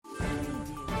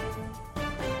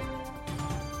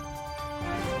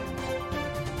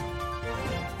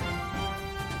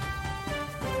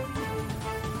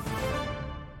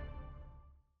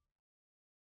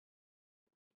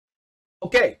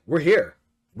Okay, we're here.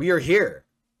 We are here.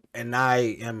 And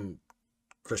I am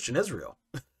Christian Israel.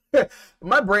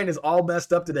 My brain is all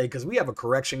messed up today because we have a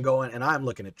correction going and I'm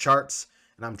looking at charts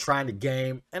and I'm trying to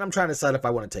game and I'm trying to decide if I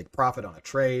want to take profit on a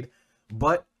trade.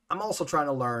 But I'm also trying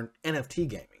to learn NFT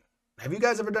gaming. Have you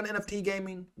guys ever done NFT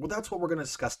gaming? Well, that's what we're going to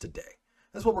discuss today.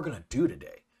 That's what we're going to do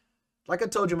today. Like I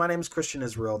told you, my name is Christian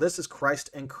Israel. This is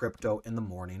Christ and Crypto in the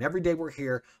Morning. Every day we're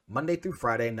here, Monday through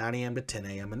Friday, 9 a.m. to 10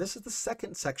 a.m. And this is the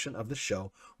second section of the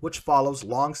show, which follows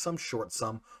long sum, short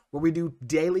sum, where we do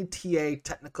daily TA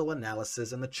technical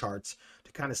analysis in the charts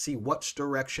to kind of see which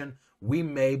direction we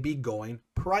may be going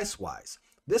price-wise.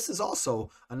 This is also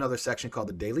another section called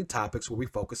the Daily Topics, where we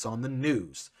focus on the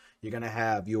news. You're going to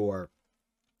have your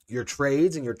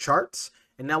trades and your charts.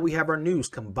 And now we have our news,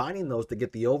 combining those to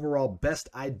get the overall best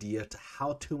idea to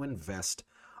how to invest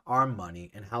our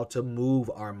money and how to move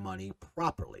our money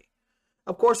properly.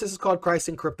 Of course, this is called Christ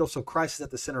in Crypto, so Christ is at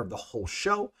the center of the whole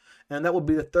show. And that will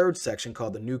be the third section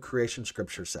called the New Creation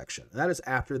Scripture section. And that is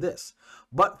after this.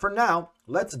 But for now,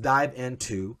 let's dive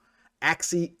into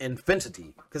Axie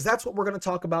Infinity, because that's what we're going to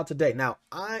talk about today. Now,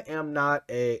 I am not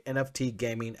a NFT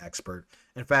gaming expert.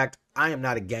 In fact, I am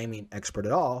not a gaming expert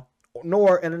at all,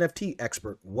 nor an NFT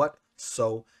expert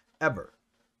whatsoever.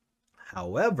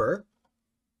 However,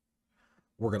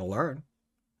 we're going to learn,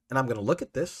 and I'm going to look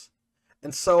at this.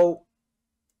 And so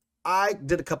I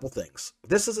did a couple things.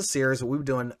 This is a series where we're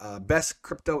doing best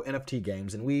crypto NFT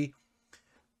games, and we,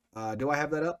 do I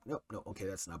have that up? No, okay,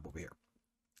 that's not over here.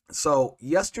 So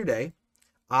yesterday,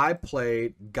 I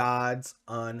played Gods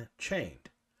Unchained,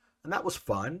 and that was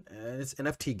fun. And it's an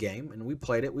NFT game, and we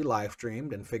played it, we live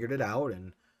streamed and figured it out,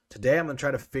 and today I'm going to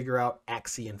try to figure out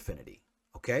Axie Infinity,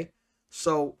 okay?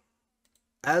 So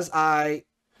as I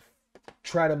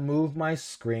try to move my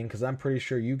screen, because I'm pretty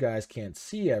sure you guys can't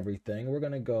see everything, we're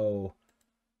going to go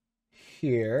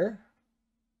here.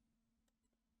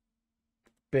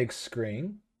 Big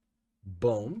screen.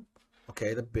 Boom.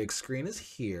 Okay, the big screen is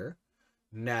here.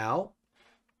 Now,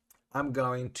 I'm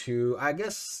going to, I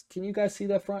guess, can you guys see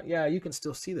the front? Yeah, you can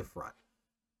still see the front.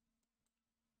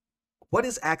 What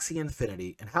is Axie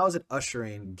Infinity and how is it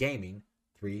ushering gaming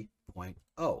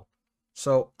 3.0?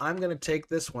 So I'm going to take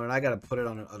this one and I got to put it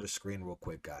on another screen real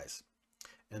quick, guys.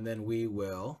 And then we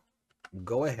will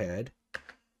go ahead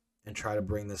and try to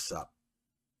bring this up.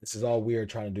 This is all weird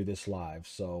trying to do this live.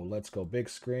 So let's go big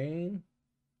screen.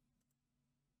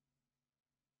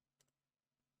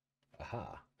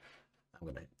 Aha. I'm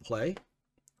going to play.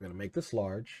 We're going to make this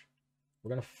large. We're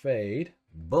going to fade.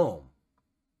 Boom.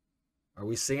 Are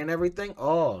we seeing everything?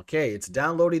 Oh, okay. It's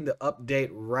downloading the update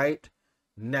right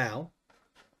now,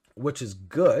 which is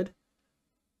good.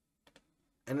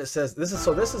 And it says this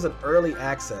is an early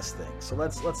access thing. So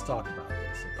let's talk about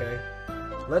this, okay?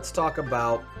 Let's talk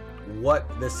about what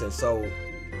this is. So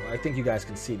I think you guys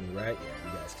can see me, right?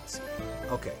 Yeah, you guys can see me.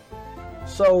 Okay.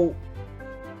 So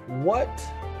what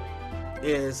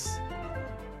is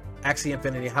Axie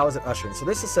Infinity? How is it ushering? So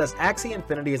this says Axie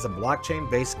Infinity is a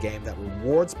blockchain-based game that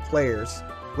rewards players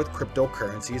with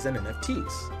cryptocurrencies and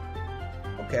NFTs.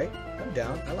 Okay, I'm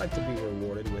down. I like to be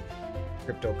rewarded with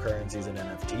cryptocurrencies and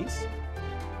NFTs.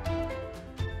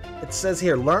 It says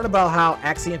here, learn about how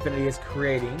Axie Infinity is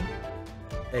creating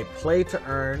a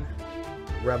play-to-earn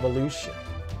revolution.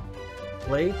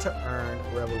 Play-to-earn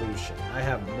revolution. I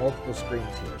have multiple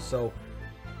screens here, so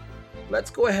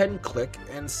let's go ahead and click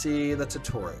and see the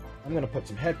tutorial. I'm going to put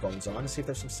some headphones on and see if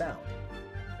there's some sound.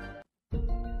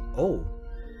 Oh,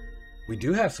 we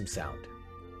do have some sound.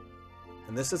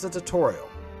 And this is a tutorial.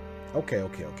 Okay.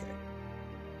 I'm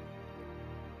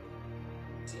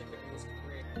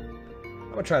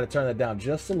going to try to turn that down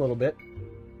just a little bit.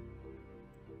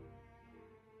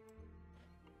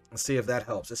 Let's see if that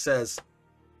helps. It says,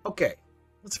 okay,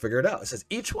 let's figure it out. It says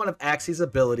each one of Axie's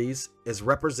abilities is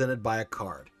represented by a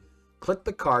card. Click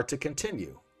the card to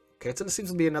continue. Okay, so this seems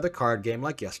to be another card game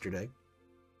like yesterday.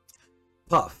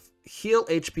 Puff. Heal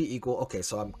HP equal. Okay,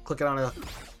 so I'm clicking on a...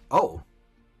 Oh.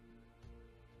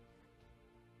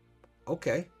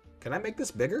 Okay. Can I make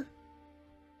this bigger?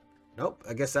 Nope.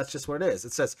 I guess that's just what it is.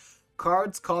 It says,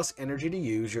 cards cost energy to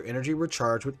use. Your energy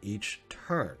recharge with each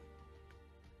turn.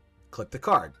 Click the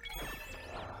card.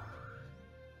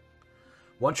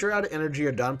 Once you're out of energy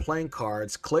or done playing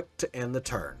cards, click to end the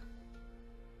turn.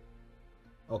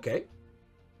 Okay.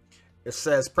 It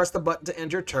says press the button to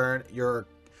end your turn.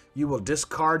 You will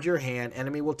discard your hand.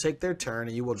 Enemy will take their turn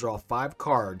and you will draw 5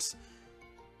 cards.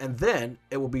 And then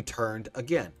it will be turned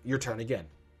again. Your turn again.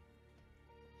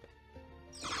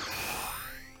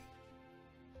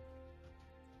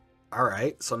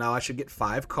 Alright, so now I should get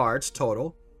 5 cards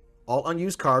total. All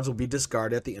unused cards will be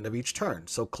discarded at the end of each turn,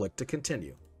 so click to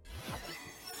continue.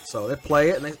 So they play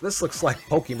it, and this looks like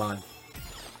Pokemon.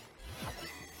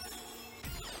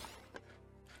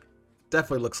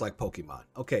 Definitely looks like Pokemon.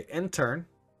 Okay, end turn.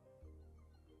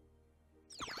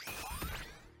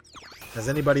 Has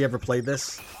anybody ever played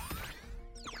this?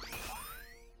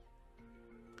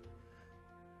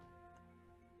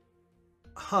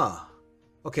 Huh.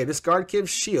 Okay, this guard gives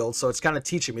shield, so it's kind of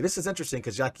teaching me. This is interesting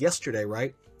because like yesterday,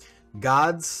 right?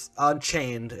 Gods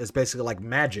Unchained is basically like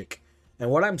magic. And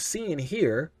what I'm seeing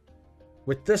here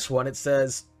with this one, it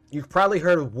says, you've probably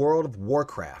heard of World of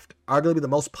Warcraft, arguably the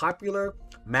most popular,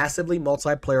 massively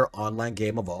multiplayer online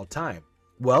game of all time.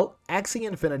 Well, Axie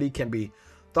Infinity can be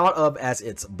thought of as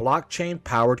its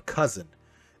blockchain-powered cousin,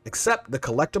 except the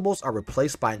collectibles are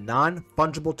replaced by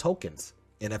non-fungible tokens,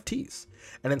 NFTs,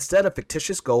 and instead of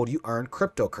fictitious gold, you earn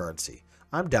cryptocurrency.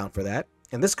 I'm down for that.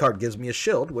 And this card gives me a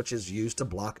shield, which is used to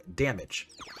block damage.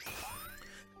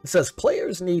 It says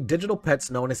players need digital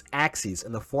pets known as Axies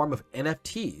in the form of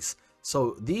NFTs.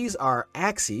 So these are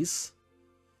Axies,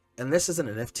 and this is an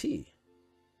NFT.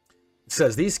 It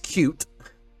says these cute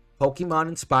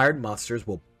Pokemon-inspired monsters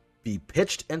will be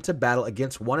pitched into battle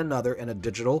against one another in a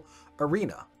digital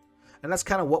arena. And that's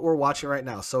kind of what we're watching right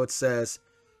now. So it says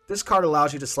this card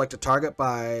allows you to select a target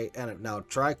by, and now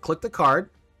click the card,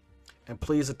 and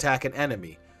please attack an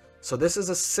enemy. So this is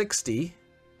a 60,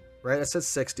 right? That says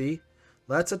 60.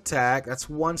 Let's attack. That's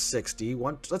 160.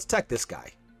 Let's attack this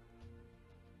guy.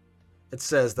 It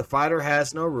says the fighter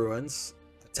has no ruins.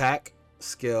 Attack,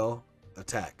 skill,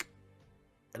 attack.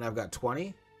 And I've got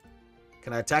 20.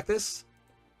 Can I attack this?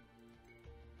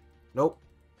 Nope.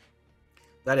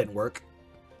 That didn't work.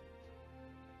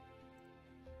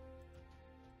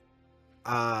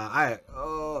 Did I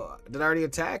already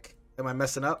attack? Am I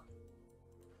messing up?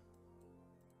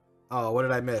 Oh, what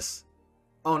did I miss?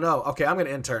 Oh no. Okay, I'm gonna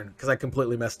end turn because I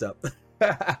completely messed up.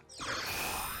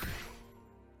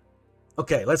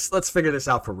 Okay, let's figure this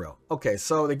out for real. Okay,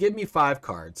 so they give me 5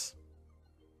 cards.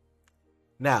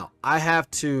 Now I have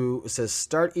to. It says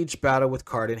start each battle with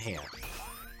card in hand.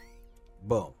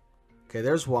 Boom. Okay,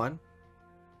 there's one.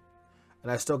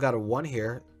 And I still got a 1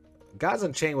 here. Gods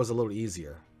Unchained was a little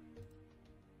easier.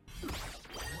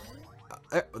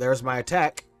 There's my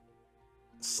attack.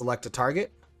 Select a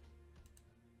target.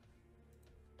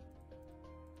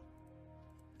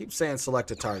 Keep saying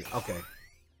select a target. Okay.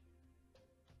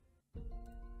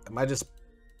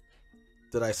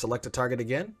 Did I select a target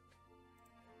again?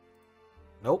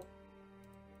 Nope.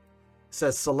 It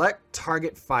says select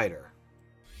target fighter.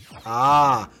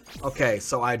 Ah, okay.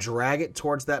 So I drag it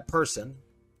towards that person.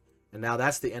 And now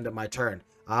that's the end of my turn.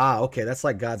 Ah, okay. That's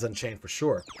like Gods Unchained for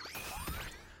sure.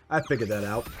 I figured that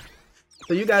out.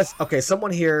 So you guys, okay,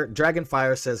 someone here,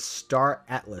 Dragonfire says Star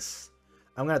Atlas.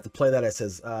 I'm going to have to play that. It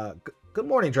says, good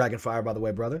morning, Dragonfire, by the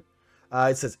way, brother.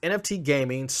 It says NFT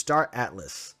Gaming, Star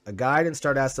Atlas. A guide and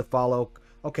Star Atlas to follow.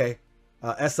 Okay.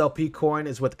 SLP coin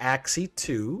is with Axie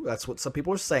 2. That's what some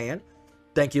people are saying.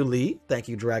 Thank you, Lee. Thank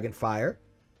you, Dragonfire.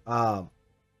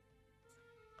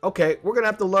 Okay, we're going to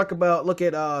have to look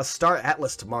at Star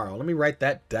Atlas tomorrow. Let me write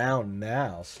that down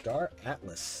now. Star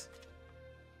Atlas.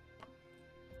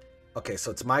 Okay,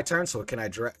 so it's my turn. So can I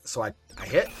drag? So I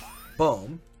hit.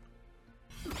 Boom.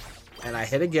 And I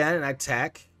hit again and I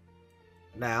attack.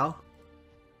 Now.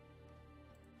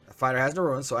 The fighter has no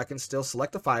ruins, so I can still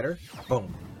select a fighter.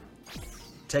 Boom.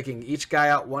 Taking each guy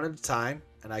out one at a time.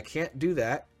 And I can't do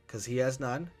that because he has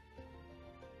none.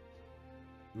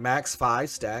 Max 5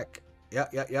 stack.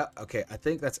 Yep. Okay, I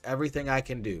think that's everything I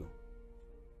can do.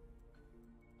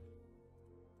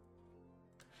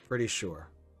 Pretty sure.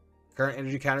 Current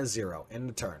energy count is 0. End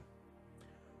the turn.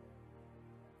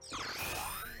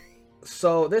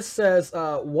 So this says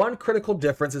one critical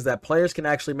difference is that players can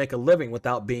actually make a living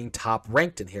without being top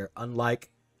ranked in here, unlike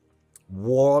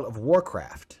World of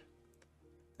Warcraft.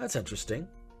 That's interesting.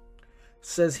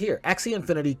 Says here, Axie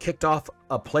Infinity kicked off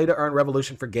a play-to-earn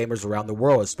revolution for gamers around the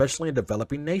world, especially in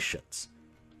developing nations.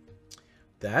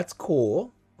 That's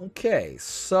cool. Okay,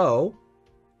 so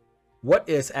what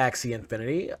is Axie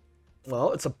Infinity?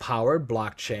 Well, it's a powered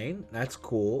blockchain. That's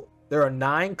cool. There are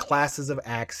 9 classes of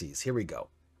Axies. Here we go.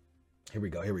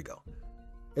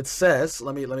 It says,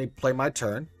 let me play my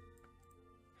turn.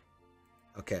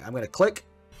 Okay, I'm going to click.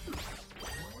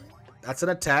 That's an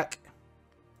attack.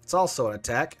 It's also an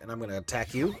attack, and I'm going to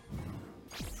attack you.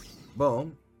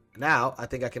 Boom. Now, I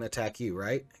think I can attack you,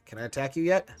 right? Can I attack you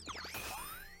yet?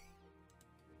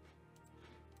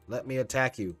 Let me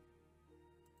attack you.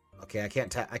 Okay, I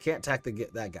can't attack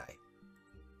that guy.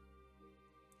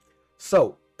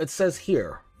 So, it says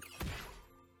here.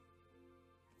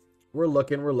 We're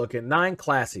looking. 9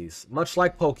 classes. Much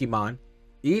like Pokemon,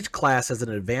 each class has an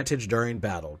advantage during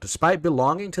battle. Despite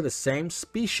belonging to the same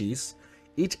species,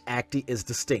 each Acti is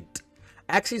distinct.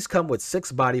 Axes come with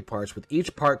 6 body parts, with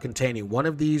each part containing one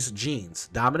of these genes: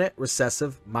 dominant,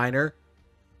 recessive, minor.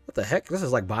 What the heck? This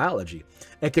is like biology.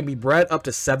 And can be bred up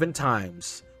to 7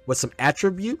 times, with some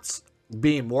attributes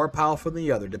being more powerful than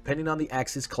the other, depending on the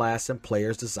Axe's class and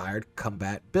player's desired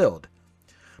combat build.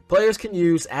 Players can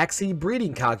use Axie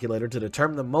Breeding Calculator to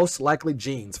determine the most likely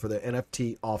genes for their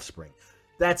NFT offspring.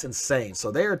 That's insane. So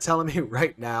they are telling me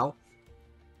right now,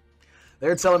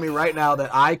 that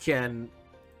I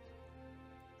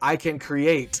can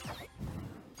create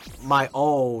my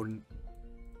own.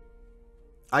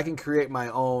 I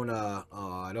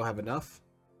don't have enough.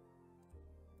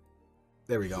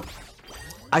 There we go.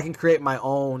 I can create my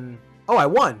own. Oh, I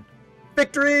won.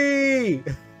 Victory!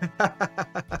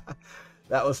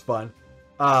 That was fun.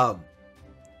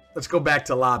 Let's go back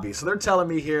to lobby. So they're telling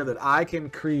me here that I can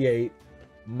create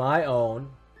my own.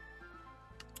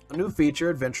 A new feature,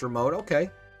 adventure mode. Okay.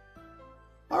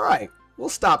 All right. We'll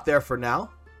stop there for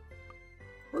now.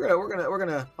 We're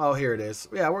gonna. Oh, here it is.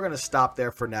 Yeah, we're gonna stop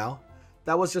there for now.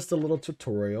 That was just a little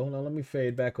tutorial. Now let me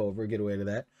fade back over, get away to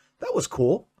that. That was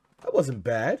cool. That wasn't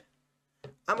bad.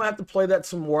 I'm gonna have to play that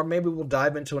some more. Maybe we'll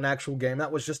dive into an actual game.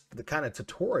 That was just the kind of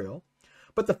tutorial.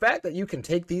 But the fact that you can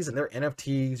take these and they're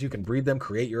NFTs, you can breed them,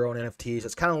 create your own NFTs.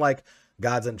 It's kind of like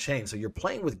Gods Unchained. So you're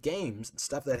playing with games and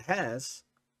stuff that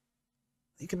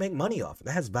you can make money off.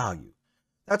 That has value.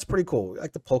 That's pretty cool.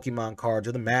 Like the Pokemon cards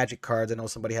or the Magic cards. I know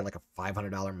somebody had like a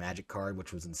 $500 Magic card,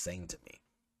 which was insane to me.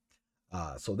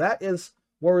 So that is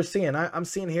what we're seeing. I'm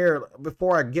seeing here,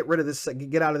 before I get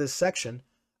out of this section,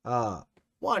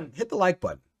 one, hit the like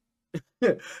button.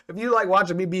 If you like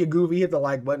watching me be a goofy, hit the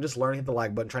like button. Just learn, hit the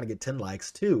like button, trying to get 10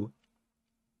 likes. 2,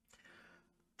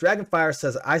 Dragonfire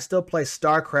says, I still play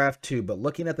StarCraft 2, but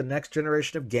looking at the next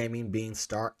generation of gaming being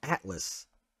Star Atlas.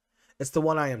 It's the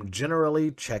one I am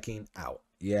generally checking out.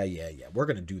 Yeah. We're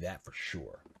going to do that for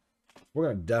sure. We're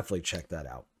going to definitely check that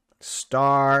out.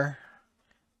 Star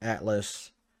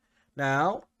Atlas.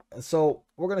 Now, so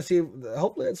we're going to see,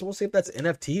 hopefully, we'll see if that's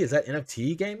NFT. Is that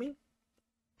NFT gaming?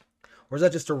 Or is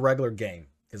that just a regular game?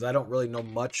 Because I don't really know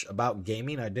much about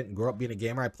gaming. I didn't grow up being a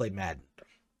gamer. I played Madden.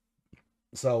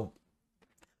 So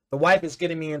the wife is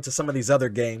getting me into some of these other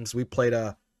games. We played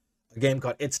a game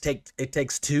called It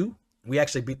Takes Two. We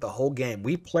actually beat the whole game.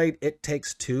 We played It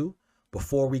Takes Two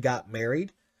before we got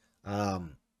married.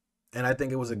 And I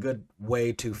think it was a good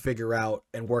way to figure out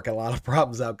and work a lot of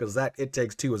problems out, because that It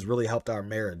Takes Two has really helped our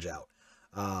marriage out.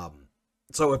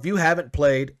 So if you haven't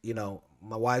played,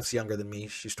 my wife's younger than me.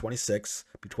 She's 26,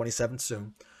 be 27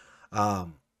 soon.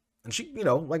 And she,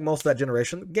 like most of that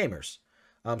generation, gamers.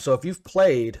 So if you've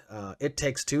played It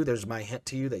Takes Two, there's my hint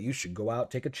to you that you should go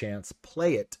out, take a chance,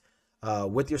 play it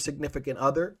with your significant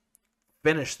other,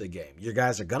 finish the game. You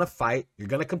guys are going to fight. You're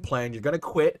going to complain. You're going to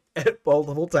quit at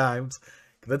multiple times,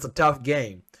 because it's a tough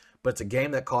game. But it's a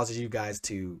game that causes you guys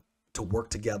to work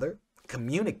together,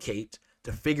 communicate,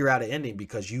 to figure out an ending,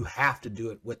 because you have to do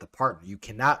it with a partner. You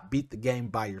cannot beat the game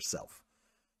by yourself.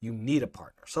 You need a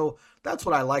partner. So that's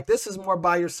what I like. This is more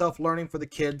by yourself learning for the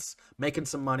kids, making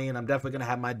some money, and I'm definitely going to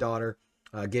have my daughter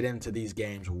get into these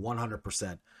games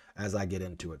 100% as I get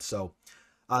into it. So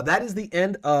that is the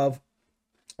end of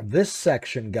this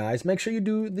section, guys. Make sure you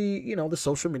do the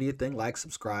social media thing, like,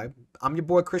 subscribe. I'm your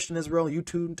boy Christian Israel. You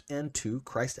tuned into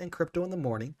Christ and Crypto in the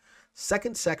Morning,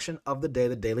 second section of the day,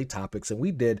 the daily topics, and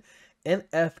we did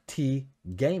NFT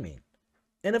gaming.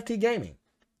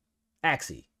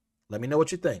 Axie. Let me know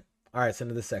what you think. All right, it's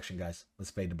into this section, guys.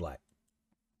 Let's fade to black.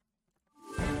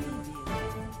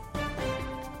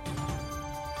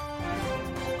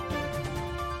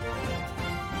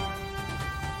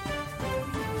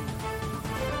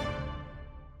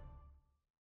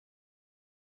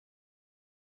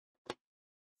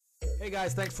 Hey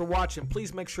guys, thanks for watching.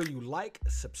 Please make sure you like,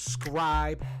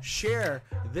 subscribe, share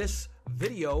this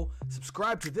video,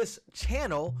 subscribe to this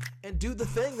channel, and do the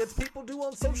thing that people do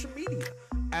on social media.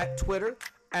 At Twitter,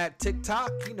 at TikTok,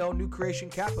 New Creation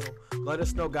Capital. Let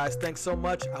us know, guys. Thanks so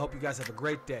much. I hope you guys have a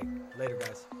great day. Later,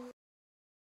 guys.